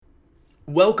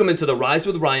Welcome into the Rise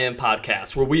with Ryan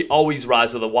podcast, where we always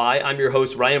rise with a Y. I'm your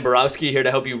host, Ryan Borowski, here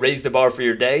to help you raise the bar for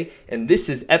your day. And this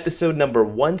is episode number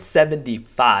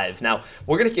 175. Now,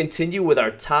 we're going to continue with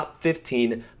our top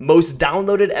 15 most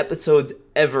downloaded episodes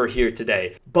ever here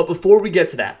today. But before we get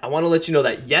to that, I want to let you know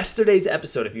that yesterday's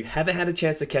episode, if you haven't had a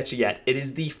chance to catch it yet, it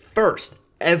is the first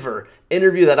ever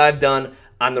interview that I've done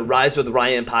on the Rise with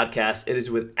Ryan podcast. It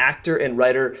is with actor and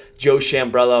writer Joe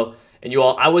Chambrello. And you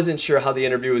all, I wasn't sure how the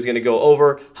interview was going to go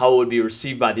over, how it would be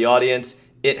received by the audience.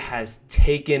 It has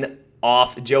taken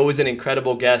off. Joe was an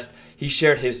incredible guest. He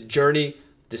shared his journey,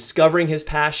 discovering his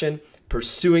passion,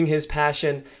 pursuing his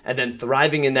passion, and then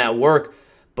thriving in that work,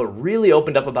 but really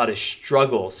opened up about his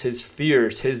struggles, his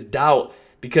fears, his doubt,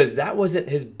 because that wasn't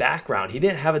his background. He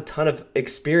didn't have a ton of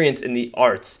experience in the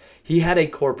arts. He had a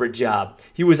corporate job.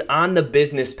 He was on the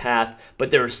business path,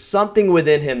 but there was something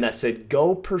within him that said,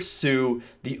 go pursue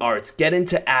the arts, get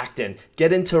into acting,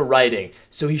 get into writing.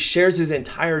 So he shares his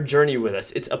entire journey with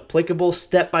us. It's applicable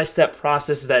step-by-step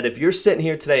process that if you're sitting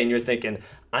here today and you're thinking,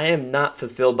 I am not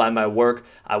fulfilled by my work,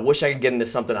 I wish I could get into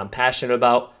something I'm passionate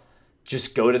about,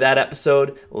 just go to that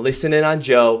episode, listen in on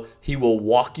Joe. He will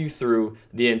walk you through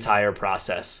the entire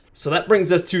process. So that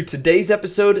brings us to today's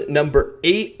episode, number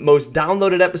 8, most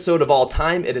downloaded episode of all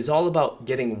time. It is all about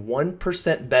getting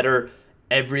 1% better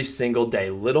every single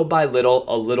day. Little by little,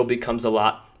 a little becomes a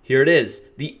lot. Here it is,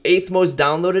 the 8th most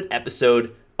downloaded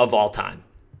episode of all time.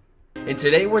 And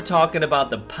today we're talking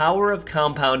about the power of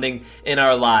compounding in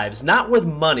our lives, not with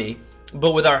money,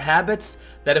 but with our habits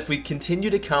that if we continue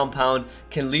to compound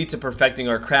can lead to perfecting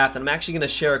our craft. And I'm actually going to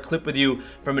share a clip with you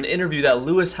from an interview that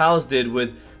Lewis Howes did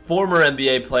with former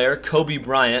NBA player Kobe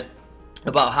Bryant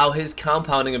about how his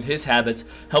compounding of his habits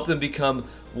helped him become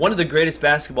one of the greatest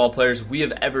basketball players we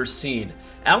have ever seen.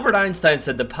 Albert Einstein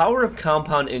said the power of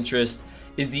compound interest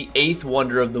is the 8th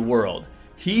wonder of the world.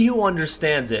 He who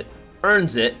understands it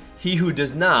earns it. He who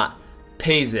does not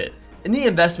pays it. In the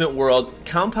investment world,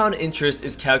 compound interest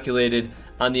is calculated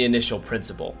on the initial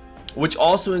principal, which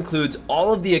also includes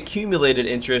all of the accumulated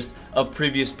interest of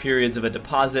previous periods of a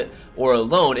deposit or a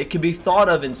loan. It can be thought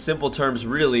of in simple terms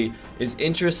really as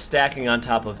interest stacking on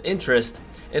top of interest,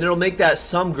 and it'll make that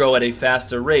sum grow at a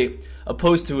faster rate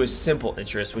opposed to a simple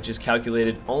interest, which is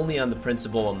calculated only on the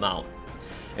principal amount.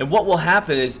 And what will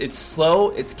happen is it's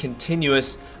slow, it's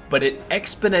continuous, but it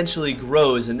exponentially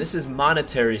grows, and this is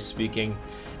monetary speaking.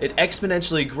 It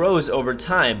exponentially grows over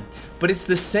time, but it's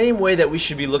the same way that we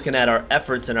should be looking at our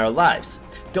efforts in our lives.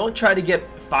 Don't try to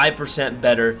get 5%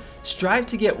 better, strive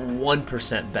to get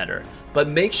 1% better, but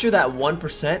make sure that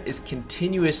 1% is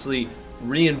continuously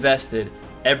reinvested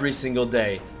every single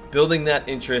day, building that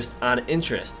interest on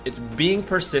interest. It's being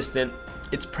persistent,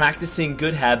 it's practicing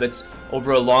good habits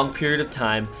over a long period of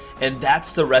time, and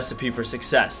that's the recipe for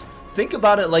success. Think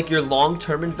about it like your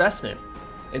long-term investment.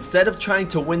 Instead of trying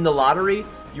to win the lottery,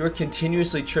 you're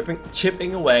continuously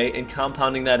chipping away and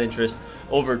compounding that interest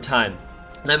over time.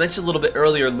 And I mentioned a little bit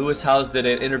earlier, Lewis Howes did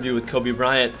an interview with Kobe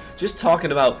Bryant, just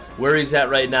talking about where he's at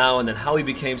right now and then how he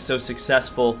became so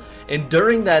successful. And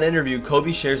during that interview,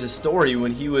 Kobe shares a story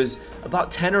when he was about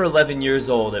 10 or 11 years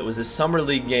old. It was a summer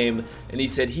league game, and he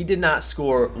said he did not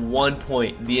score 1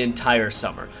 point the entire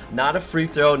summer. Not a free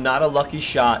throw, not a lucky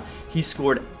shot. He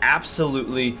scored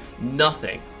absolutely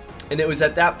nothing. And it was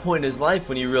at that point in his life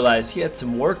when he realized he had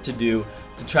some work to do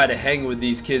to try to hang with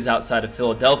these kids outside of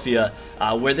Philadelphia,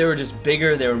 where they were just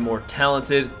bigger, they were more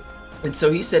talented. And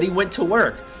so he said he went to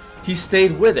work. He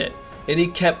stayed with it, and he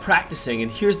kept practicing. And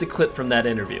here's the clip from that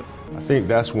interview. I think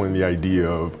that's when the idea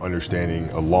of understanding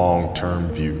a long-term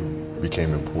view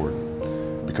became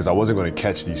important, because I wasn't going to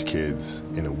catch these kids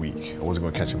in a week. I wasn't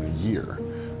going to catch them in a year,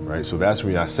 right? So that's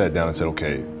when I sat down and said,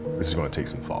 okay, this is going to take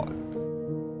some thought.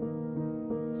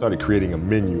 Started creating a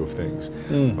menu of things.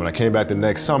 When I came back the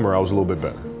next summer, I was a little bit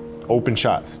better. Open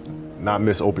shots, not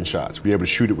miss open shots. Be able to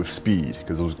shoot it with speed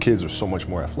because those kids are so much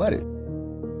more athletic.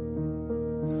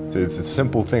 So it's a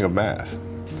simple thing of math.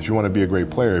 If you want to be a great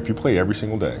player, if you play every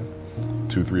single day,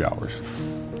 2-3 hours,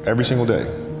 every single day,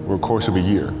 over the course of a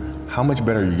year, how much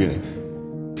better are you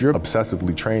getting? If you're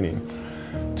obsessively training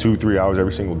 2-3 hours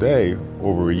every single day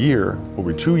over a year,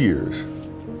 over 2 years,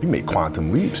 you make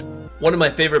quantum leaps. One of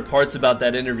my favorite parts about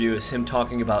that interview is him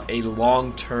talking about a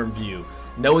long-term view,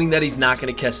 knowing that he's not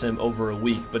going to catch them over a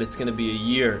week, but it's going to be a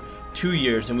year, 2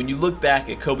 years. And when you look back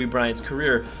at Kobe Bryant's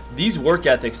career, these work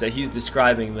ethics that he's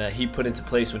describing that he put into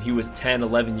place when he was 10,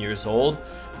 11 years old,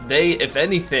 they, if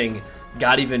anything,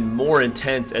 got even more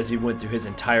intense as he went through his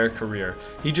entire career.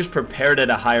 He just prepared at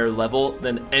a higher level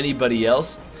than anybody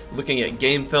else. looking at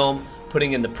game film,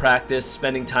 putting into practice,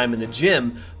 spending time in the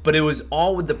gym, but it was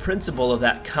all with the principle of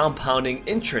that compounding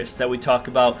interest that we talk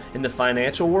about in the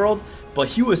financial world. But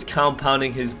he was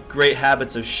compounding his great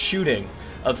habits of shooting,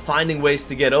 of finding ways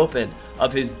to get open,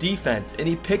 of his defense, and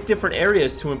he picked different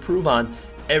areas to improve on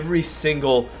every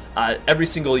single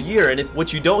year. And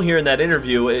what you don't hear in that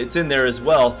interview, it's in there as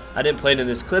well, I didn't play it in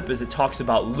this clip, is it talks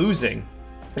about losing.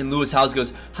 And Lewis Howes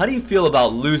goes, how do you feel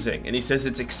about losing? And he says,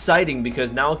 it's exciting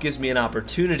because now it gives me an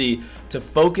opportunity to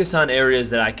focus on areas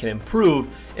that I can improve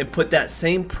and put that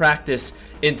same practice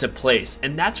into place.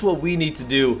 And that's what we need to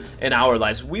do in our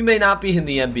lives. We may not be in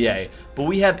the NBA, but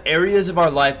we have areas of our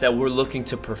life that we're looking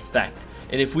to perfect.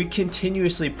 And if we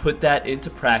continuously put that into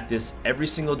practice every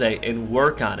single day and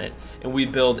work on it, and we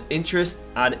build interest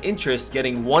on interest,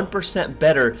 getting 1%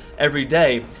 better every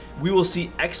day, we will see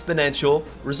exponential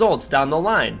results down the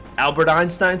line. Albert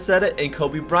Einstein said it and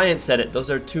Kobe Bryant said it. Those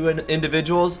are two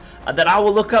individuals that I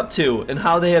will look up to and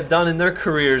how they have done in their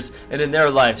careers and in their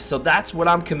life. So that's what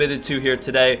I'm committed to here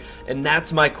today, and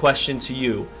that's my question to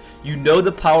you. You know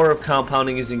the power of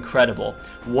compounding is incredible.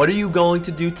 What are you going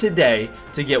to do today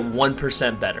to get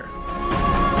 1% better?